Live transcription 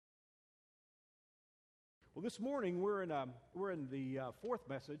Well, this morning we're in the fourth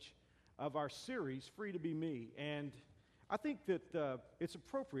message of our series, Free to Be Me. And I think that it's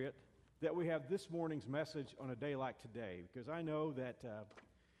appropriate that we have this morning's message on a day like today, because I know that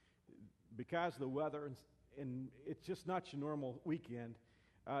because of the weather and it's just not your normal weekend,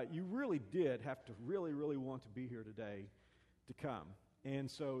 you really did have to really want to be here today to come. And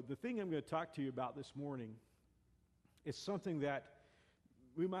so the thing I'm going to talk to you about this morning is something that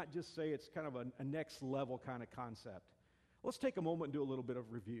we might just say it's kind of a next level kind of concept. Let's take a moment and do a little bit of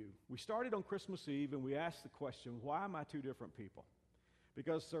review. We started on Christmas Eve and we asked the question, why am I two different people?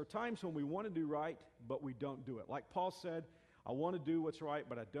 Because there are times when we want to do right, but we don't do it. Like Paul said, I want to do what's right,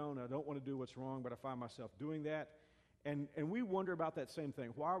 but I don't. I don't want to do what's wrong, but I find myself doing that. And we wonder about that same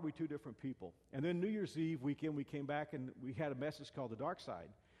thing. Why are we two different people? And then New Year's Eve weekend, we came back and we had a message called The Dark Side.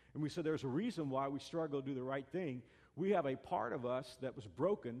 And we said there's a reason why we struggle to do the right thing. We have a part of us that was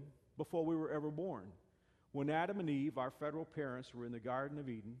broken before we were ever born. When Adam and Eve, our federal parents, were in the Garden of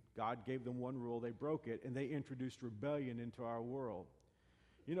Eden, God gave them one rule, they broke it, and they introduced rebellion into our world.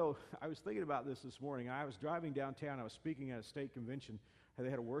 You know, I was thinking about this morning. I was driving downtown. I was speaking at a state convention. They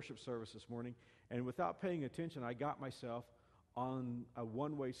had a worship service this morning. And without paying attention, I got myself on a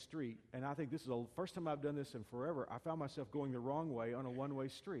one-way street. And I think this is the first time I've done this in forever. I found myself going the wrong way on a one-way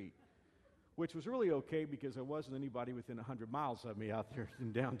street, which was really okay because there wasn't anybody within 100 miles of me out there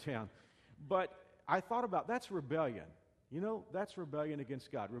in downtown. But I thought about, that's rebellion. You know, that's rebellion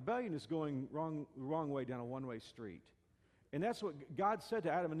against God. Rebellion is going the wrong way down a one-way street. And that's what God said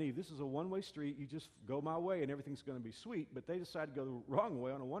to Adam and Eve. This is a one-way street. You just go my way and everything's going to be sweet. But they decided to go the wrong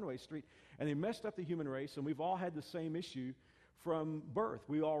way on a one-way street. And they messed up the human race. And we've all had the same issue from birth.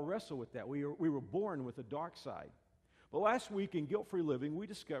 We all wrestle with that. We were born with a dark side. But last week in Guilt-Free Living, we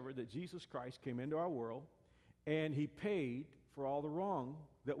discovered that Jesus Christ came into our world. And He paid for all the wrong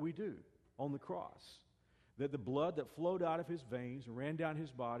that we do on the cross. That the blood that flowed out of His veins and ran down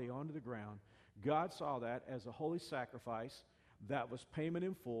His body onto the ground, God saw that as a holy sacrifice that was payment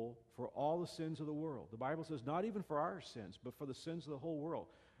in full for all the sins of the world. The Bible says not even for our sins, but for the sins of the whole world.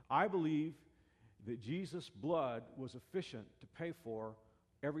 I believe that Jesus' blood was efficient to pay for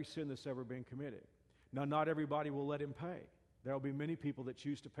every sin that's ever been committed. Now, not everybody will let Him pay. There will be many people that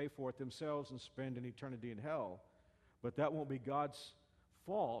choose to pay for it themselves and spend an eternity in hell, but that won't be God's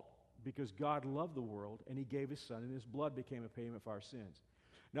fault, because God loved the world and He gave His Son, and His blood became a payment for our sins.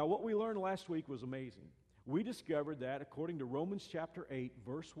 Now, what we learned last week was amazing. We discovered that, according to Romans chapter 8,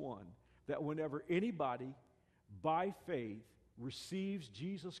 verse 1, that whenever anybody, by faith, receives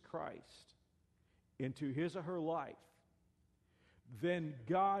Jesus Christ into his or her life, then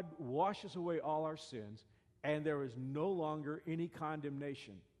God washes away all our sins, and there is no longer any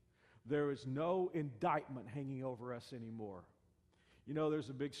condemnation. There is no indictment hanging over us anymore. You know, there's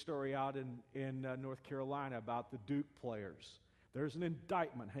a big story out in North Carolina about the Duke players. There's an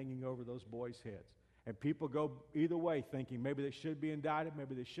indictment hanging over those boys' heads. And people go either way, thinking maybe they should be indicted,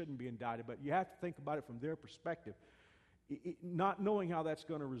 maybe they shouldn't be indicted. But you have to think about it from their perspective. Not knowing how that's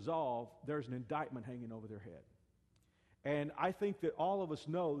going to resolve, there's an indictment hanging over their head. And I think that all of us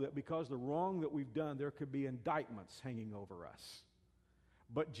know that because of the wrong that we've done, there could be indictments hanging over us.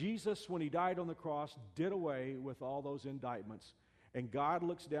 But Jesus, when He died on the cross, did away with all those indictments. And God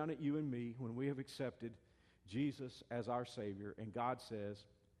looks down at you and me when we have accepted Jesus as our Savior, and God says,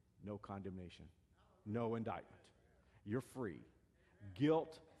 no condemnation, no indictment. You're free.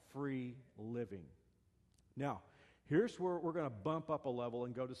 Guilt-free living. Now, here's where we're going to bump up a level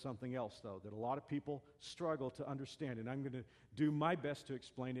and go to something else, though, that a lot of people struggle to understand, and I'm going to do my best to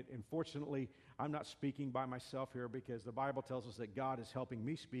explain it. And fortunately, I'm not speaking by myself here, because the Bible tells us that God is helping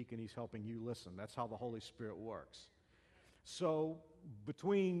me speak and He's helping you listen. That's how the Holy Spirit works. So,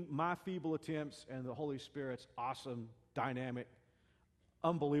 between my feeble attempts and the Holy Spirit's awesome, dynamic,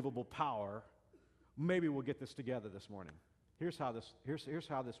 unbelievable power, maybe we'll get this together this morning. Here's how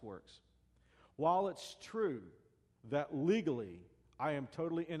this works. While it's true that legally I am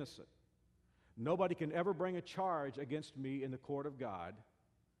totally innocent, nobody can ever bring a charge against me in the court of God,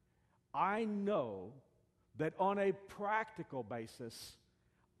 I know that on a practical basis,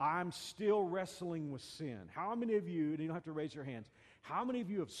 I'm still wrestling with sin. How many of you, and you don't have to raise your hands, how many of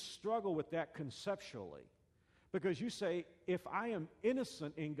you have struggled with that conceptually? Because you say, if I am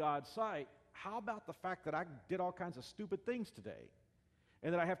innocent in God's sight, how about the fact that I did all kinds of stupid things today?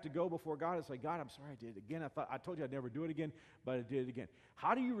 And that I have to go before God and say, God, I'm sorry I did it again. I told you I'd never do it again, but I did it again.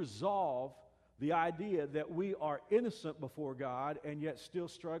 How do you resolve the idea that we are innocent before God and yet still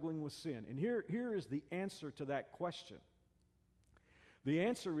struggling with sin? And here is the answer to that question. The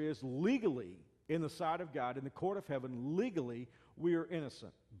answer is, legally, in the sight of God, in the court of heaven, legally, we are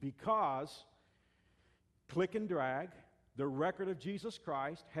innocent. Because click and drag, the record of Jesus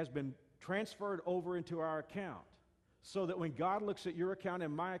Christ has been transferred over into our account, so that when God looks at your account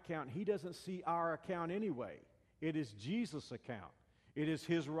and my account, he doesn't see our account anyway. It is Jesus' account. It is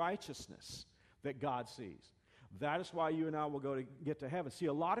his righteousness that God sees. That is why you and I will get to heaven. See,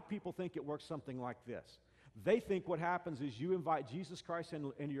 a lot of people think it works something like this. They think what happens is you invite Jesus Christ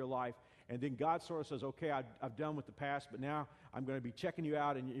into your life, and then God sort of says, okay, I've done with the past, but now I'm going to be checking you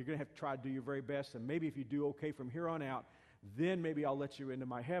out, and you're going to have to try to do your very best, and maybe if you do okay from here on out, then maybe I'll let you into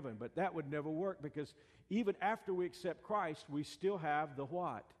my heaven. But that would never work, because even after we accept Christ, we still have the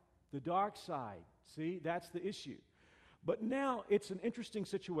what? The dark side. See, that's the issue. But now it's an interesting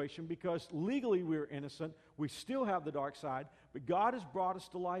situation, because legally we're innocent. We still have the dark side, but God has brought us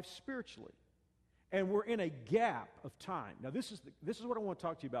to life spiritually. And we're in a gap of time. Now, this is what I want to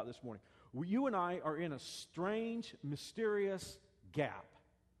talk to you about this morning. You and I are in a strange, mysterious gap.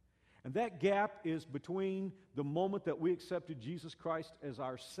 And that gap is between the moment that we accepted Jesus Christ as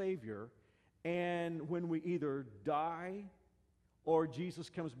our Savior and when we either die or Jesus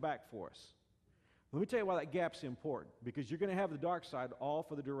comes back for us. Let me tell you why that gap's important. Because you're going to have the dark side all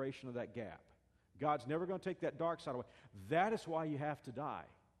for the duration of that gap. God's never going to take that dark side away. That is why you have to die.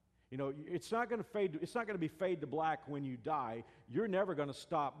 You know, it's not going to fade. It's not going to be fade to black when you die. You're never going to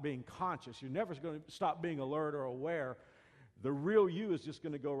stop being conscious. You're never going to stop being alert or aware. The real you is just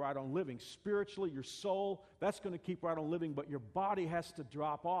going to go right on living. Spiritually, your soul, that's going to keep right on living, but your body has to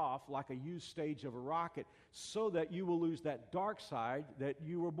drop off like a used stage of a rocket so that you will lose that dark side that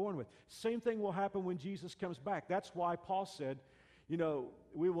you were born with. Same thing will happen when Jesus comes back. That's why Paul said, you know,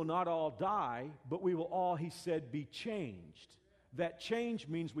 we will not all die, but we will all, he said, be changed. That change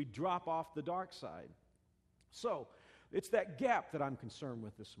means we drop off the dark side. So, it's that gap that I'm concerned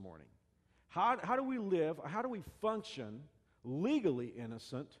with this morning. How do we live, how do we function legally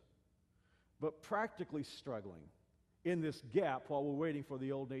innocent, but practically struggling in this gap while we're waiting for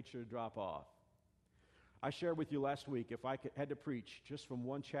the old nature to drop off? I shared with you last week, if I had to preach just from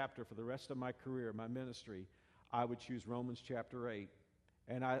one chapter for the rest of my career, my ministry, I would choose Romans chapter 8.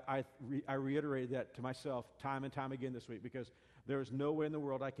 And I reiterated that to myself time and time again this week, because there is no way in the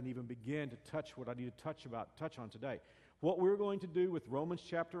world I can even begin to touch what I need to touch on today. What we're going to do with Romans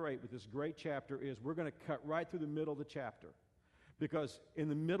chapter 8, with this great chapter, is we're going to cut right through the middle of the chapter. Because in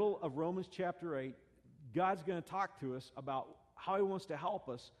the middle of Romans chapter 8, God's going to talk to us about how he wants to help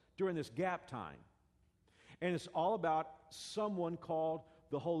us during this gap time. And it's all about someone called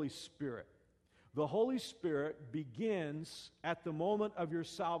the Holy Spirit. The Holy Spirit begins at the moment of your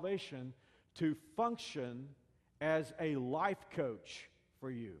salvation to function as a life coach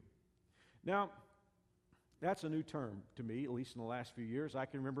for you. Now, that's a new term to me, at least in the last few years. I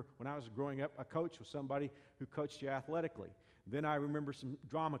can remember when I was growing up, a coach was somebody who coached you athletically. Then I remember some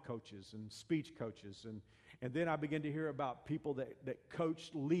drama coaches and speech coaches. And then I began to hear about people that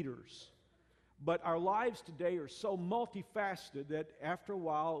coached leaders. But our lives today are so multifaceted that after a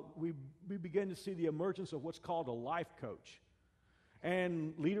while, we begin to see the emergence of what's called a life coach.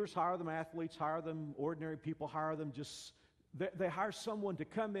 And leaders hire them, athletes hire them, ordinary people hire them. They hire someone to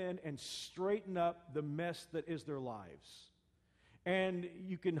come in and straighten up the mess that is their lives. And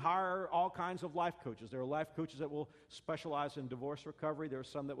you can hire all kinds of life coaches. There are life coaches that will specialize in divorce recovery. There are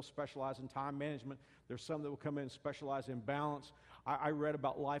some that will specialize in time management. There's some that will come in and specialize in balance. I read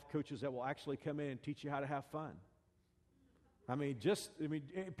about life coaches that will actually come in and teach you how to have fun.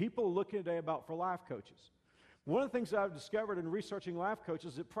 People are looking today for life coaches. One of the things I've discovered in researching life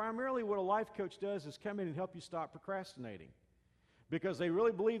coaches is that primarily what a life coach does is come in and help you stop procrastinating. Because they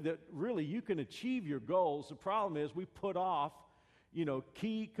really believe that really you can achieve your goals. The problem is we put off,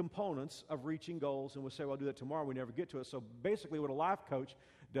 key components of reaching goals, and we'll say, well, I'll do that tomorrow. We never get to it. So basically what a life coach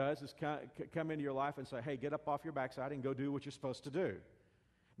does is come into your life and say, hey, get up off your backside and go do what you're supposed to do.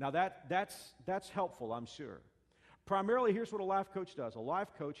 Now that's helpful, I'm sure. Primarily, here's what a life coach does. A life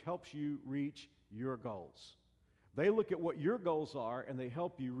coach helps you reach your goals. They look at what your goals are, and they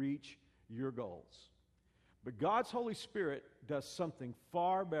help you reach your goals. But God's Holy Spirit does something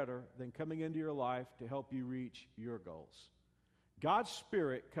far better than coming into your life to help you reach your goals. God's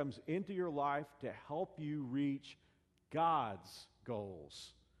Spirit comes into your life to help you reach God's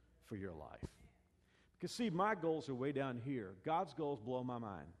goals for your life. Because, see, my goals are way down here. God's goals blow my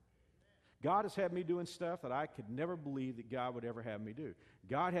mind. God has had me doing stuff that I could never believe that God would ever have me do.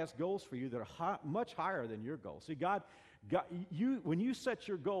 God has goals for you that are much higher than your goals. See, when you set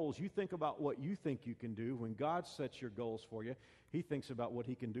your goals, you think about what you think you can do. When God sets your goals for you, he thinks about what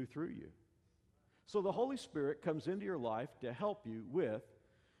he can do through you. So the Holy Spirit comes into your life to help you with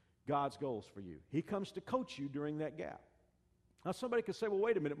God's goals for you. He comes to coach you during that gap. Now, somebody could say, well,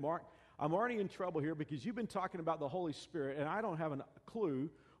 wait a minute, Mark. I'm already in trouble here because you've been talking about the Holy Spirit, and I don't have a clue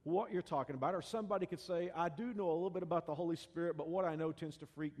what you're talking about. Or somebody could say, I do know a little bit about the Holy Spirit, but what I know tends to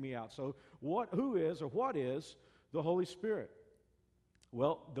freak me out. So who is or what is the Holy Spirit?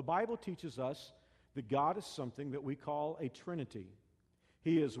 Well, the Bible teaches us that God is something that we call a Trinity.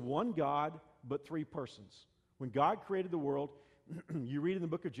 He is one God, but three persons. When God created the world, you read in the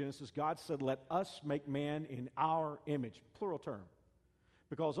book of Genesis, God said, let us make man in our image, plural term.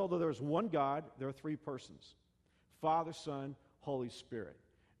 Because although there's one God, there are three persons, Father, Son, Holy Spirit.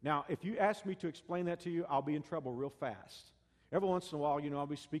 Now, if you ask me to explain that to you, I'll be in trouble real fast. Every once in a while, I'll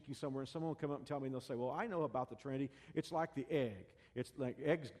be speaking somewhere, and someone will come up and tell me, and they'll say, well, I know about the Trinity. It's like the egg. It's like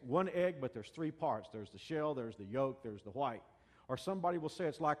one egg, but there's three parts. There's the shell, there's the yolk, there's the white. Or somebody will say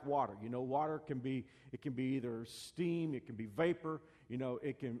it's like water. Water can be either steam, it can be vapor,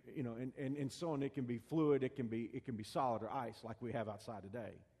 it can, and so on. It can be fluid, it can be solid or ice like we have outside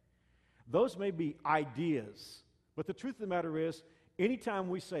today. Those may be ideas, but the truth of the matter is, anytime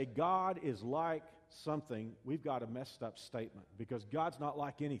we say God is like something, we've got a messed up statement because God's not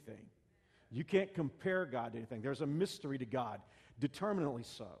like anything. You can't compare God to anything. There's a mystery to God, determinately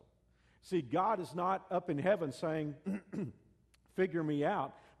so. See, God is not up in heaven saying, figure me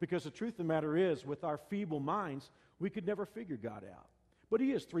out, because the truth of the matter is, with our feeble minds, we could never figure God out. But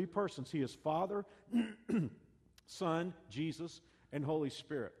He is three persons. He is Father, Son, Jesus, and Holy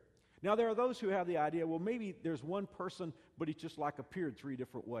Spirit. Now, there are those who have the idea, well, maybe there's one person, but He just like appeared three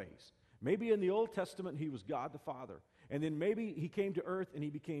different ways. Maybe in the Old Testament, He was God the Father. And then maybe He came to earth and He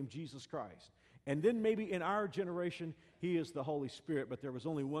became Jesus Christ. And then maybe in our generation, He is the Holy Spirit, but there was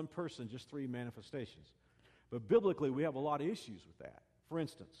only one person, just three manifestations. But biblically, we have a lot of issues with that. For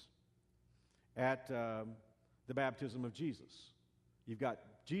instance, at the baptism of Jesus, you've got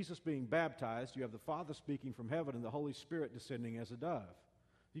Jesus being baptized, you have the Father speaking from heaven, and the Holy Spirit descending as a dove.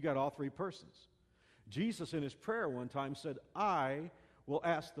 You got all three persons. Jesus in His prayer one time said, I will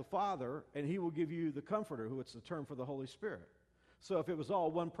ask the Father, and He will give you the Comforter, who it's the term for the Holy Spirit. So if it was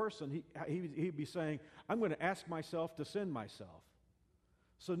all one person, he'd be saying, I'm going to ask myself to send myself.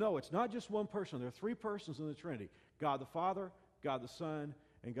 So no, it's not just one person. There are three persons in the Trinity. God the Father, God the Son,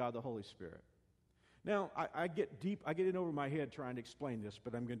 and God the Holy Spirit. Now, I get in over my head trying to explain this,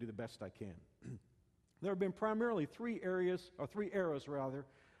 but I'm going to do the best I can. There have been primarily three eras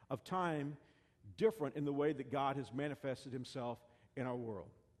of time different in the way that God has manifested Himself in our world.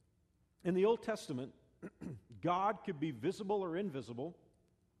 In the Old Testament, God could be visible or invisible.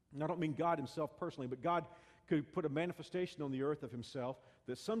 And I don't mean God Himself personally, but God could put a manifestation on the earth of Himself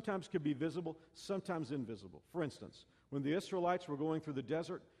that sometimes could be visible, sometimes invisible. For instance, when the Israelites were going through the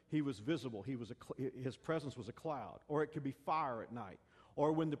desert, He was visible. His presence was a cloud. Or it could be fire at night.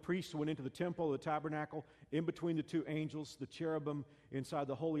 Or when the priests went into the temple or the tabernacle, in between the two angels, the cherubim inside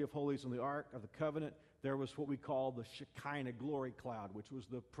the Holy of Holies and the Ark of the Covenant, there was what we call the Shekinah glory cloud, which was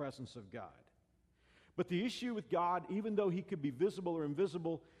the presence of God. But the issue with God, even though He could be visible or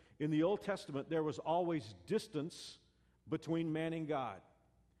invisible, in the Old Testament, there was always distance between man and God.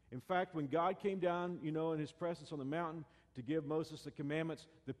 In fact, when God came down, in His presence on the mountain to give Moses the commandments,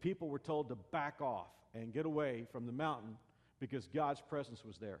 the people were told to back off and get away from the mountain because God's presence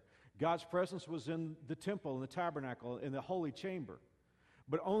was there. God's presence was in the temple, in the tabernacle, in the holy chamber.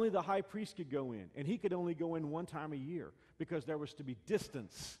 But only the high priest could go in, and he could only go in one time a year because there was to be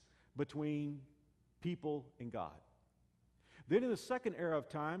distance between people and God. Then in the second era of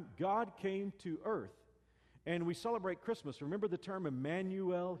time, God came to earth. And we celebrate Christmas. Remember the term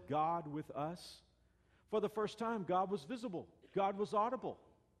Emmanuel, God with us? For the first time, God was visible. God was audible.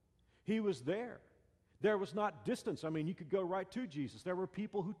 He was there. There was not distance. You could go right to Jesus. There were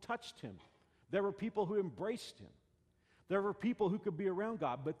people who touched Him. There were people who embraced Him. There were people who could be around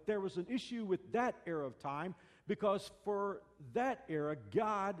God. But there was an issue with that era of time because for that era,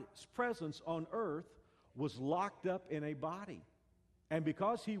 God's presence on earth was locked up in a body. And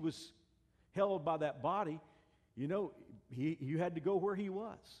because He was held by that body, you had to go where He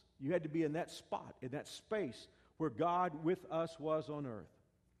was. You had to be in that spot, in that space where God with us was on earth.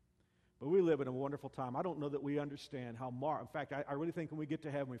 But we live in a wonderful time. I don't know that we understand how in fact, I really think when we get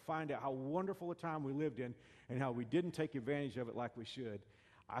to heaven, we find out how wonderful a time we lived in and how we didn't take advantage of it like we should.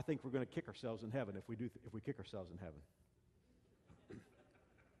 I think we're going to kick ourselves in heaven if we kick ourselves in heaven.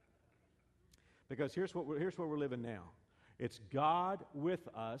 Because here's where we're living now. It's God with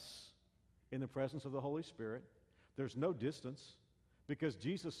us in the presence of the Holy Spirit. There's no distance because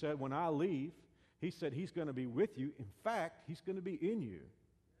Jesus said, when I leave, He said He's going to be with you. In fact, He's going to be in you.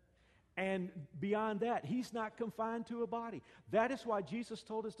 And beyond that, He's not confined to a body. That is why Jesus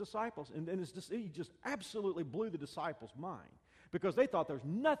told His disciples, and he just absolutely blew the disciples' mind. because they thought there's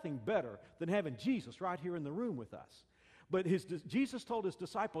nothing better than having Jesus right here in the room with us. But Jesus told his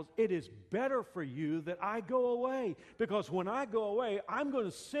disciples, it is better for you that I go away, because when I go away, I'm going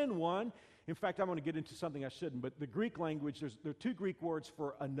to send one. In fact, I'm going to get into something I shouldn't, but the Greek language, there are two Greek words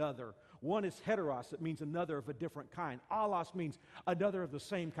for another. One is heteros, it means another of a different kind. Allos means another of the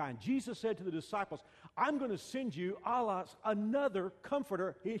same kind. Jesus said to the disciples, I'm going to send you, allos, another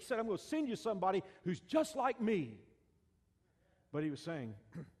comforter. He said, I'm going to send you somebody who's just like me. But he was saying,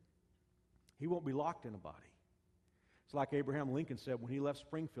 he won't be locked in a body. It's like Abraham Lincoln said when he left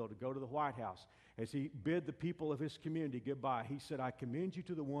Springfield to go to the White House. As he bid the people of his community goodbye, he said, I commend you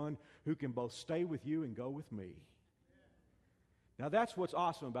to the one who can both stay with you and go with me. Now that's what's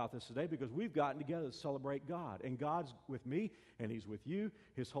awesome about this today, because we've gotten together to celebrate God. And God's with me, and he's with you.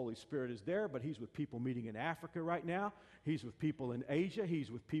 His Holy Spirit is there, but he's with people meeting in Africa right now. He's with people in Asia.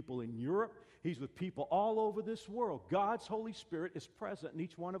 He's with people in Europe. He's with people all over this world. God's Holy Spirit is present in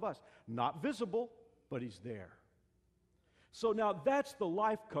each one of us. Not visible, but he's there. So now that's the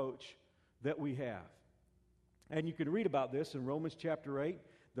life coach that we have. And you can read about this in Romans chapter 8.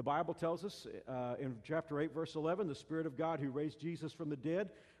 The Bible tells us in chapter 8, verse 11, the Spirit of God who raised Jesus from the dead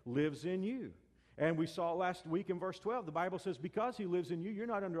lives in you. And we saw last week in verse 12, the Bible says, because he lives in you, you're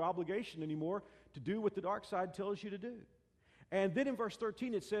not under obligation anymore to do what the dark side tells you to do. And then in verse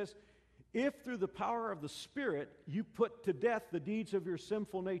 13 it says, if through the power of the Spirit you put to death the deeds of your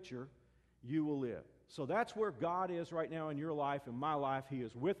sinful nature, you will live. So that's where God is right now in your life, in my life. He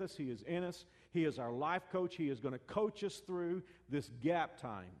is with us. He is in us. He is our life coach. He is going to coach us through this gap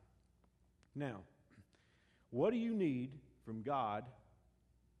time. Now, what do you need from God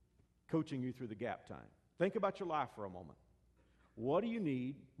coaching you through the gap time? Think about your life for a moment. What do you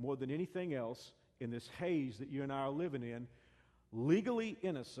need more than anything else in this haze that you and I are living in, legally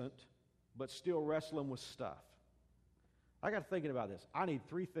innocent, but still wrestling with stuff? I got thinking about this. I need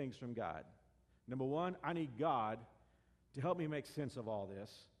three things from God. Number one, I need God to help me make sense of all this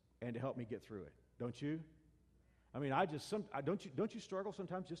and to help me get through it. Don't you? I mean, don't you struggle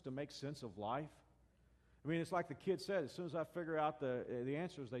sometimes just to make sense of life? I mean, it's like the kid said, as soon as I figure out the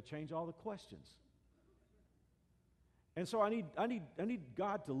answers, they change all the questions. And so I need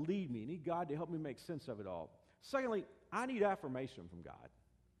God to lead me. I need God to help me make sense of it all. Secondly, I need affirmation from God,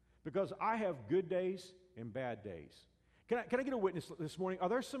 because I have good days and bad days. Can I get a witness this morning? Are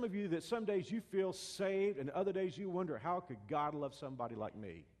there some of you that some days you feel saved and other days you wonder, how could God love somebody like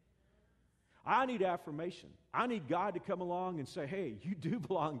me? I need affirmation. I need God to come along and say, hey, you do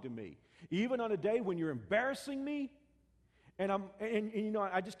belong to me. Even on a day when you're embarrassing me, and you know,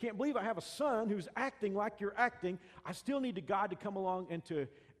 I just can't believe I have a son who's acting like you're acting. I still need God to come along and to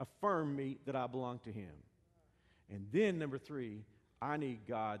affirm me that I belong to him. And then number three, I need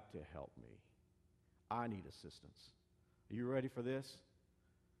God to help me. I need assistance. Are you ready for this?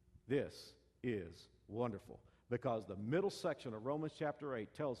 This is wonderful, because the middle section of Romans chapter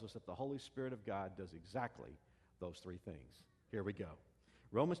 8 tells us that the Holy Spirit of God does exactly those three things. Here we go.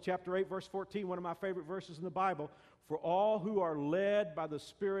 Romans chapter 8, verse 14, one of my favorite verses in the Bible. For all who are led by the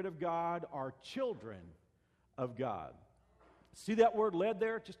Spirit of God are children of God. See that word led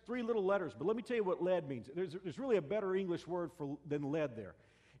there? Just three little letters, but let me tell you what led means. There's really a better English word than led there.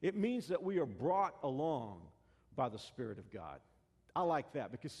 It means that we are brought along by the Spirit of God. I like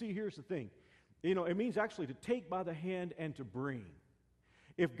that, because see, here's the thing. You know, it means actually to take by the hand and to bring.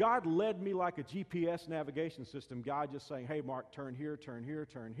 If God led me like a GPS navigation system, God just saying, hey, Mark, turn here, turn here,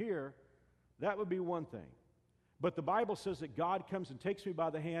 turn here, that would be one thing. But the Bible says that God comes and takes me by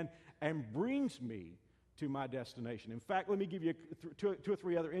the hand and brings me to my destination. In fact, let me give you two or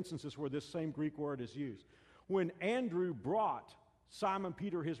three other instances where this same Greek word is used. When Andrew brought Simon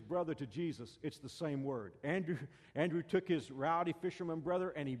Peter, his brother, to Jesus, it's the same word. Andrew took his rowdy fisherman brother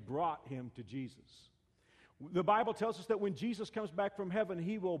and he brought him to Jesus. The Bible tells us that when Jesus comes back from heaven,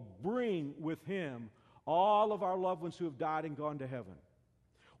 he will bring with him all of our loved ones who have died and gone to heaven.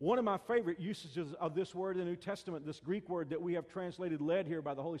 One of my favorite usages of this word in the New Testament, this Greek word that we have translated led here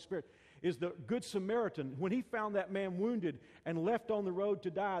by the Holy Spirit, is the Good Samaritan. When he found that man wounded and left on the road to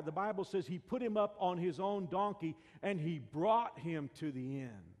die, the Bible says he put him up on his own donkey and he brought him to the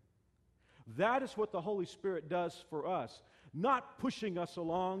inn. That is what the Holy Spirit does for us. Not pushing us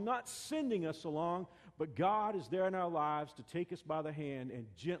along, not sending us along, but God is there in our lives to take us by the hand and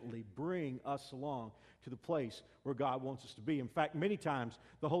gently bring us along to the place where God wants us to be. In fact, many times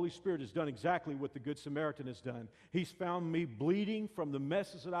the Holy Spirit has done exactly what the Good Samaritan has done. He's found me bleeding from the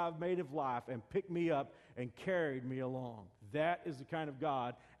messes that I've made of life and picked me up and carried me along. That is the kind of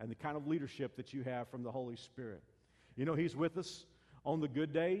God and the kind of leadership that you have from the Holy Spirit. You know, he's with us on the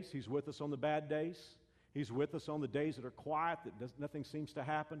good days. He's with us on the bad days. He's with us on the days that are quiet, nothing seems to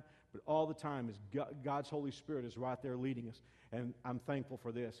happen, but all the time God's Holy Spirit is right there leading us. And I'm thankful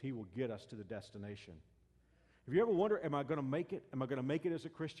for this. He will get us to the destination. Have you ever wondered, am I going to make it? Am I going to make it as a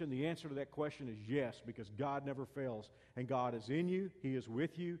Christian? The answer to that question is yes, because God never fails. And God is in you, He is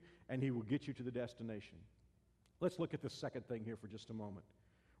with you, and He will get you to the destination. Let's look at the second thing here for just a moment.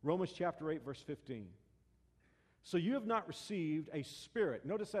 Romans chapter 8, verse 15. So you have not received a spirit.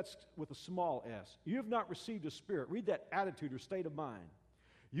 Notice that's with a small s. You have not received a spirit. Read that attitude or state of mind.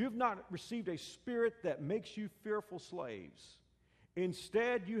 You have not received a spirit that makes you fearful slaves.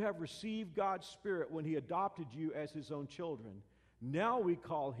 Instead, you have received God's Spirit when He adopted you as His own children. Now we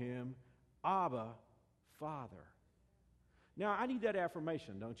call Him Abba, Father. Now, I need that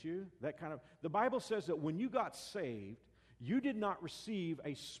affirmation, don't you? The Bible says that when you got saved, you did not receive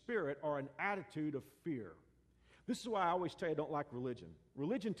a spirit or an attitude of fear. This is why I always tell you I don't like religion.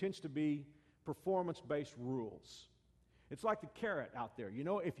 Religion tends to be performance-based rules. It's like the carrot out there. You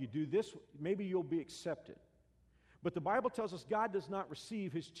know, if you do this, maybe you'll be accepted. But the Bible tells us God does not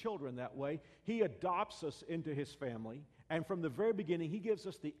receive His children that way. He adopts us into His family, and from the very beginning, He gives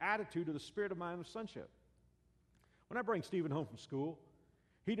us the attitude of the spirit of mind of sonship. When I bring Stephen home from school,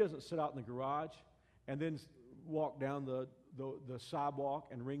 he doesn't sit out in the garage and then walk down the sidewalk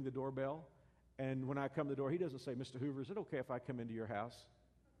and ring the doorbell. And when I come to the door, he doesn't say, Mr. Hoover, is it okay if I come into your house?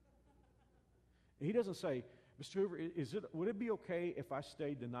 He doesn't say, Mr. Hoover, would it be okay if I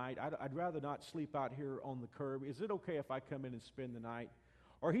stayed the night? I'd rather not sleep out here on the curb. Is it okay if I come in and spend the night?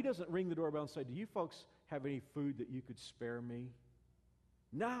 Or he doesn't ring the doorbell and say, do you folks have any food that you could spare me?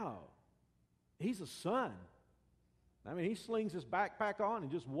 No. He's a son. I mean, he slings his backpack on and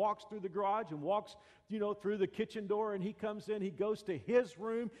just walks through the garage and walks, through the kitchen door, and he comes in, he goes to his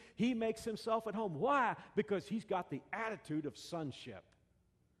room, he makes himself at home. Why? Because he's got the attitude of sonship.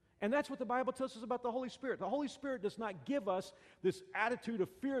 And that's what the Bible tells us about the Holy Spirit. The Holy Spirit does not give us this attitude of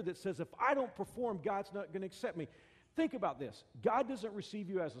fear that says, if I don't perform, God's not going to accept me. Think about this. God doesn't receive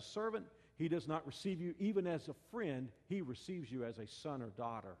you as a servant. He does not receive you even as a friend. He receives you as a son or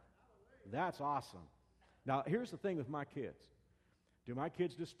daughter. That's awesome. Now, here's the thing with my kids. Do my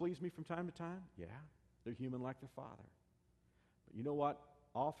kids displease me from time to time? Yeah. They're human like their father. But you know what?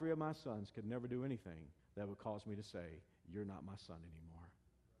 All three of my sons could never do anything that would cause me to say, you're not my son anymore.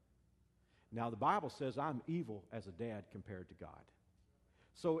 Now, the Bible says I'm evil as a dad compared to God.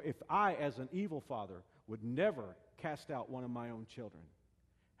 So if I, as an evil father, would never cast out one of my own children,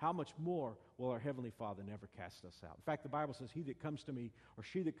 how much more will our Heavenly Father never cast us out? In fact, the Bible says, he that comes to me, or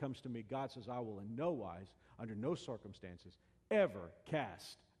she that comes to me, God says, I will in no wise, under no circumstances, ever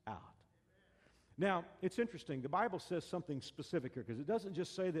cast out. Now, it's interesting. The Bible says something specific here, because it doesn't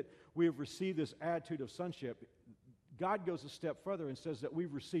just say that we have received this attitude of sonship. God goes a step further and says that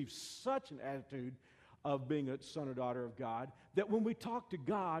we've received such an attitude of being a son or daughter of God, that when we talk to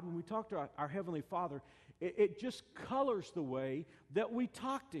God, when we talk to our Heavenly Father, it just colors the way that we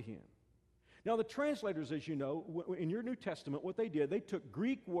talk to Him. Now, the translators, as you know, in your New Testament, what they did, they took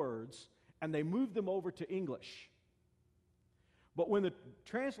Greek words and they moved them over to English. But when the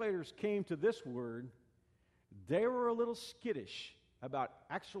translators came to this word, they were a little skittish about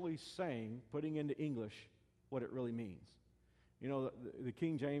actually putting into English what it really means. You know, the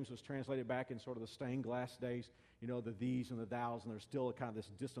King James was translated back in sort of the stained glass days, the these and the thous, and there's still kind of this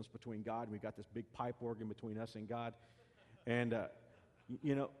distance between God. We got this big pipe organ between us and God. And,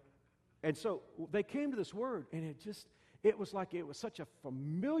 and so they came to this word, and it was such a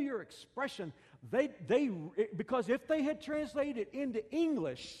familiar expression. Because if they had translated it into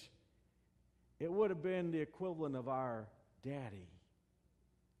English, it would have been the equivalent of our daddy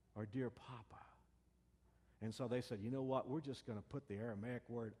or dear papa. And so they said, you know what, we're just going to put the Aramaic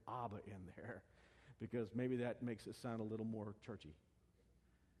word Abba in there because maybe that makes it sound a little more churchy.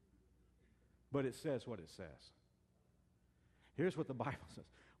 But it says what it says. Here's what the Bible says.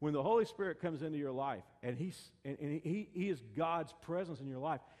 When the Holy Spirit comes into your life and he is God's presence in your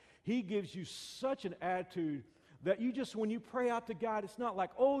life, He gives you such an attitude that when you pray out to God, it's not like,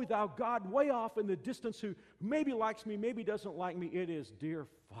 oh, thou God way off in the distance who maybe likes me, maybe doesn't like me. It is dear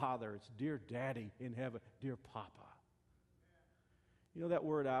Father, it's dear Daddy in heaven, dear Papa. You know that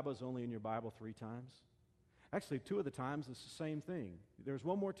word Abba is only in your Bible 3 times? Actually, 2 of the times it's the same thing. There's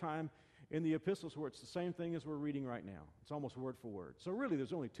one more time in the epistles where it's the same thing as we're reading right now. It's almost word for word. So really,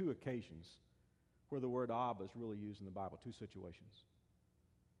 there's only 2 occasions where the word Abba is really used in the Bible, 2 situations.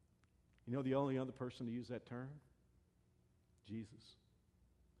 You know the only other person to use that term? Jesus.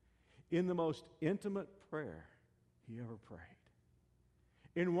 In the most intimate prayer He ever prayed.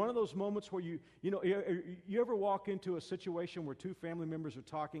 In one of those moments where you ever walk into a situation where 2 family members are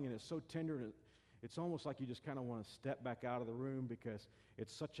talking and it's so tender it's almost like you just kind of want to step back out of the room because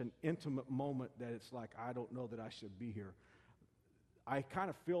it's such an intimate moment that it's like, I don't know that I should be here. I kind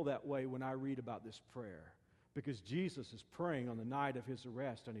of feel that way when I read about this prayer, because Jesus is praying on the night of his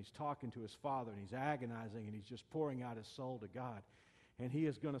arrest, and he's talking to his Father, and he's agonizing, and he's just pouring out his soul to God. And he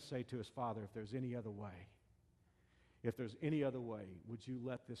is going to say to his Father, if there's any other way, would you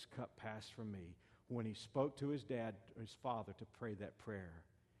let this cup pass from me? When he spoke to his dad, his father, to pray that prayer,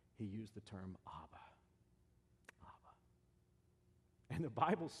 he used the term Abba. Abba. And the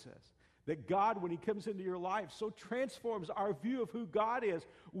Bible says that God, when he comes into your life, so transforms our view of who God is.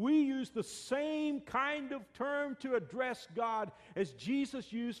 We use the same kind of term to address God as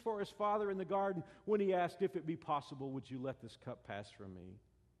Jesus used for his Father in the garden when he asked, if it be possible, would you let this cup pass from me?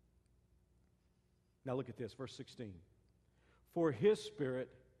 Now look at this, verse 16. For his Spirit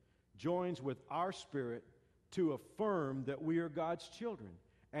joins with our spirit to affirm that we are God's children.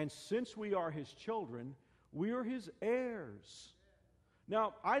 And since we are his children, we are his heirs.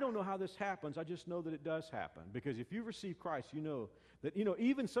 Now, I don't know how this happens. I just know that it does happen. Because if you receive Christ, you know that,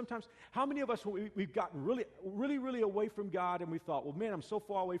 even sometimes, how many of us, we've gotten really away from God, and we thought, well, man, I'm so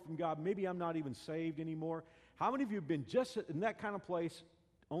far away from God, maybe I'm not even saved anymore. How many of you have been just in that kind of place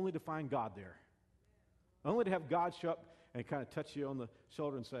only to find God there? Only to have God show up and kind of touch you on the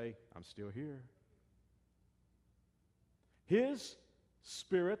shoulder and say, I'm still here. His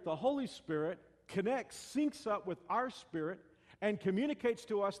Spirit, the Holy Spirit, syncs up with our spirit and communicates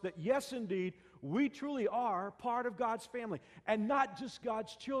to us that, yes, indeed, we truly are part of God's family. And not just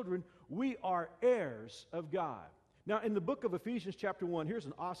God's children, we are heirs of God. Now, in the book of Ephesians chapter 1, here's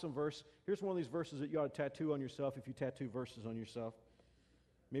an awesome verse. Here's one of these verses that you ought to tattoo on yourself if you tattoo verses on yourself.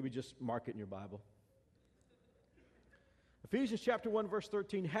 Maybe just mark it in your Bible. Ephesians chapter 1, verse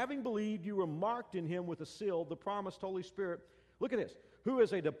 13, having believed, you were marked in him with a seal, the promised Holy Spirit. Look at this. Who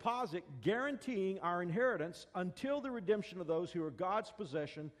is a deposit guaranteeing our inheritance until the redemption of those who are God's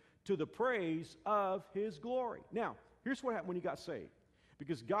possession to the praise of his glory. Now, here's what happened when you got saved.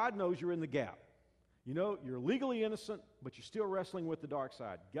 Because God knows you're in the gap. You're legally innocent, but you're still wrestling with the dark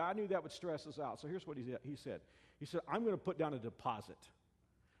side. God knew that would stress us out. So here's what he said. He said, I'm going to put down a deposit.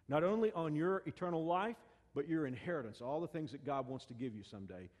 Not only on your eternal life, but your inheritance, all the things that God wants to give you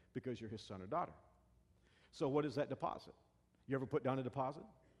someday because you're his son or daughter. So what is that deposit? You ever put down a deposit?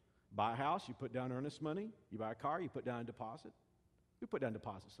 Buy a house, you put down earnest money. You buy a car, you put down a deposit. We put down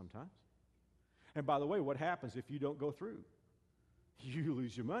deposits sometimes. And by the way, what happens if you don't go through? You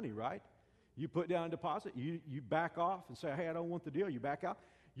lose your money, right? You put down a deposit, you back off and say, hey, I don't want the deal. You back out,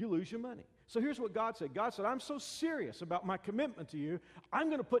 you lose your money. So here's what God said. God said, I'm so serious about my commitment to you, I'm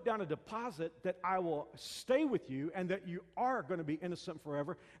going to put down a deposit that I will stay with you and that you are going to be innocent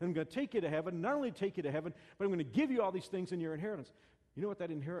forever. And I'm going to take you to heaven, not only take you to heaven, but I'm going to give you all these things in your inheritance. You know what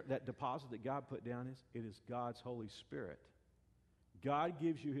that deposit that God put down is? It is God's Holy Spirit. God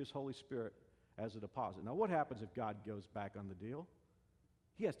gives you his Holy Spirit as a deposit. Now, what happens if God goes back on the deal?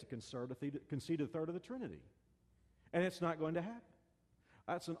 He has to concede a third of the Trinity. And it's not going to happen.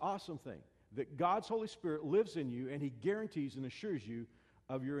 That's an awesome thing, that God's Holy Spirit lives in you and he guarantees and assures you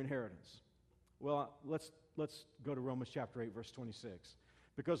of your inheritance. Well, let's go to Romans chapter 8, verse 26.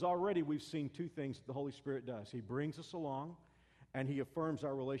 Because already we've seen two things that the Holy Spirit does. He brings us along and he affirms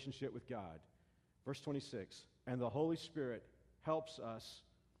our relationship with God. Verse 26, and the Holy Spirit helps us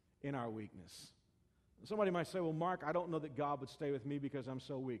in our weakness. Somebody might say, well, Mark, I don't know that God would stay with me because I'm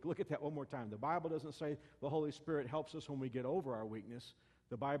so weak. Look at that one more time. The Bible doesn't say the Holy Spirit helps us when we get over our weakness.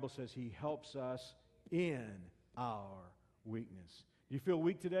 The Bible says he helps us in our weakness. Do you feel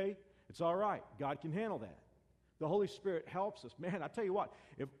weak today? It's all right. God can handle that. The Holy Spirit helps us. Man, I tell you what,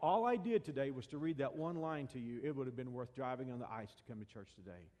 if all I did today was to read that one line to you, it would have been worth driving on the ice to come to church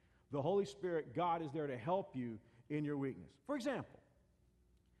today. The Holy Spirit, God is there to help you in your weakness. For example,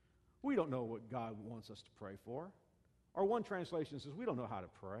 we don't know what God wants us to pray for. Or one translation says, we don't know how to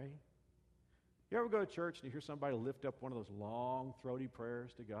pray. You ever go to church and you hear somebody lift up one of those long, throaty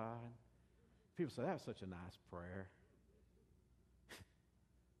prayers to God? People say, that's such a nice prayer.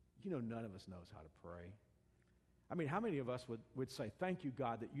 None of us knows how to pray. I mean, how many of us would say, thank you,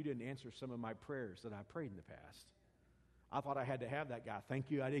 God, that you didn't answer some of my prayers that I prayed in the past? I thought I had to have that guy.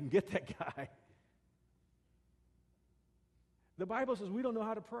 Thank you, I didn't get that guy. The Bible says we don't know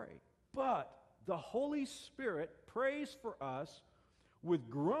how to pray. But the Holy Spirit prays for us with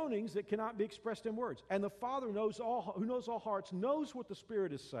groanings that cannot be expressed in words. And the Father who knows all hearts, knows what the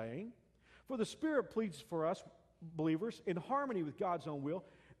Spirit is saying. For the Spirit pleads for us, believers, in harmony with God's own will.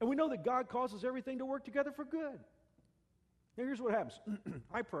 And we know that God causes everything to work together for good. Now here's what happens.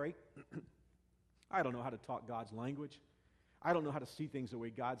 I pray. I don't know how to talk God's language. I don't know how to see things the way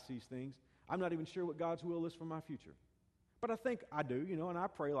God sees things. I'm not even sure what God's will is for my future. But I think I do, and I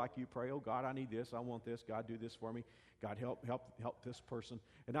pray like you pray. Oh, God, I need this. I want this. God, do this for me. God, help this person.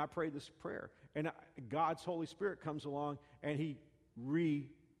 And I pray this prayer. And God's Holy Spirit comes along, and He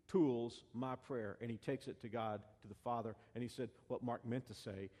retools my prayer. And He takes it to God, to the Father. And He said what Mark meant to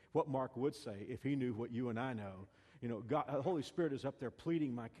say, what Mark would say if he knew what you and I know. God, the Holy Spirit is up there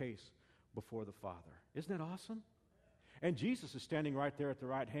pleading my case before the Father. Isn't that awesome? And Jesus is standing right there at the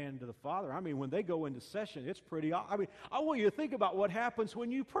right hand of the Father. I mean, when they go into session, it's pretty... I want you to think about what happens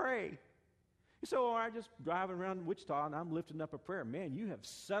when you pray. You say, oh, I'm just driving around Wichita and I'm lifting up a prayer. Man, you have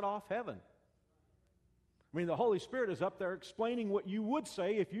set off heaven. I mean, the Holy Spirit is up there explaining what you would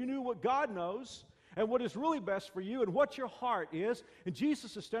say if you knew what God knows and what is really best for you and what your heart is. And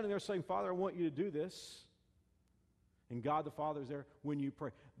Jesus is standing there saying, Father, I want you to do this. And God the Father is there when you pray.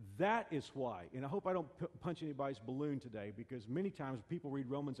 That is why, and I hope I don't punch anybody's balloon today, because many times people read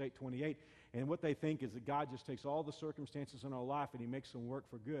Romans 8:28, and what they think is that God just takes all the circumstances in our life and He makes them work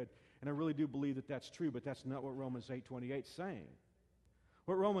for good. And I really do believe that that's true, but that's not what Romans 8:28 is saying.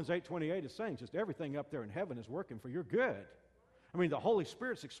 What Romans 8:28 is saying, just everything up there in heaven is working for your good. I mean, the Holy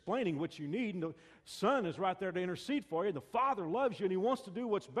Spirit's explaining what you need, and the Son is right there to intercede for you. The Father loves you, and He wants to do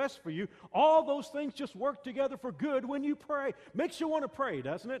what's best for you. All those things just work together for good when you pray. Makes you want to pray,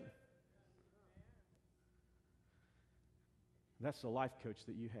 doesn't it? That's the life coach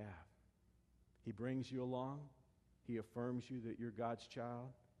that you have. He brings you along. He affirms you that you're God's child,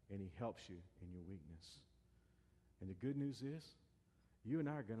 and He helps you in your weakness. And the good news is, you and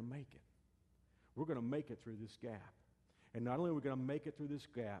I are going to make it. We're going to make it through this gap. And not only are we going to make it through this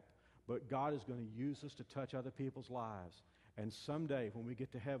gap, but God is going to use us to touch other people's lives. And someday, when we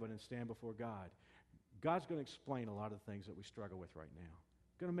get to heaven and stand before God, God's going to explain a lot of the things that we struggle with right now.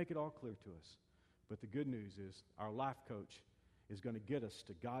 He's going to make it all clear to us. But the good news is, our life coach is going to get us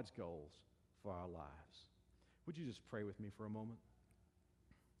to God's goals for our lives. Would you just pray with me for a moment?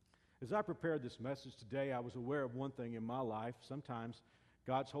 As I prepared this message today, I was aware of one thing in my life. Sometimes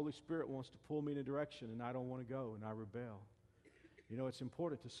God's Holy Spirit wants to pull me in a direction, and I don't want to go, and I rebel. It's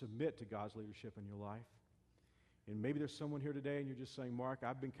important to submit to God's leadership in your life. And maybe there's someone here today, and you're just saying, Mark,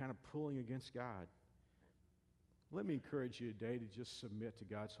 I've been kind of pulling against God. Let me encourage you today to just submit to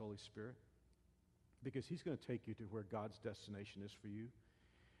God's Holy Spirit, because He's going to take you to where God's destination is for you.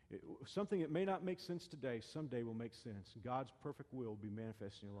 Something that may not make sense today, someday will make sense. God's perfect will be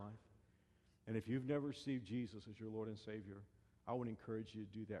manifest in your life. And if you've never received Jesus as your Lord and Savior, I want to encourage you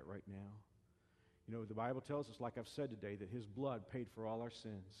to do that right now. The Bible tells us, like I've said today, that His blood paid for all our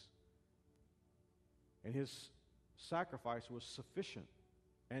sins. And His sacrifice was sufficient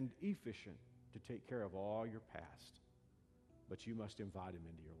and efficient to take care of all your past. But you must invite Him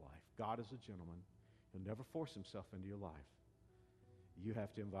into your life. God is a gentleman. He'll never force Himself into your life. You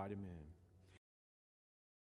have to invite Him in.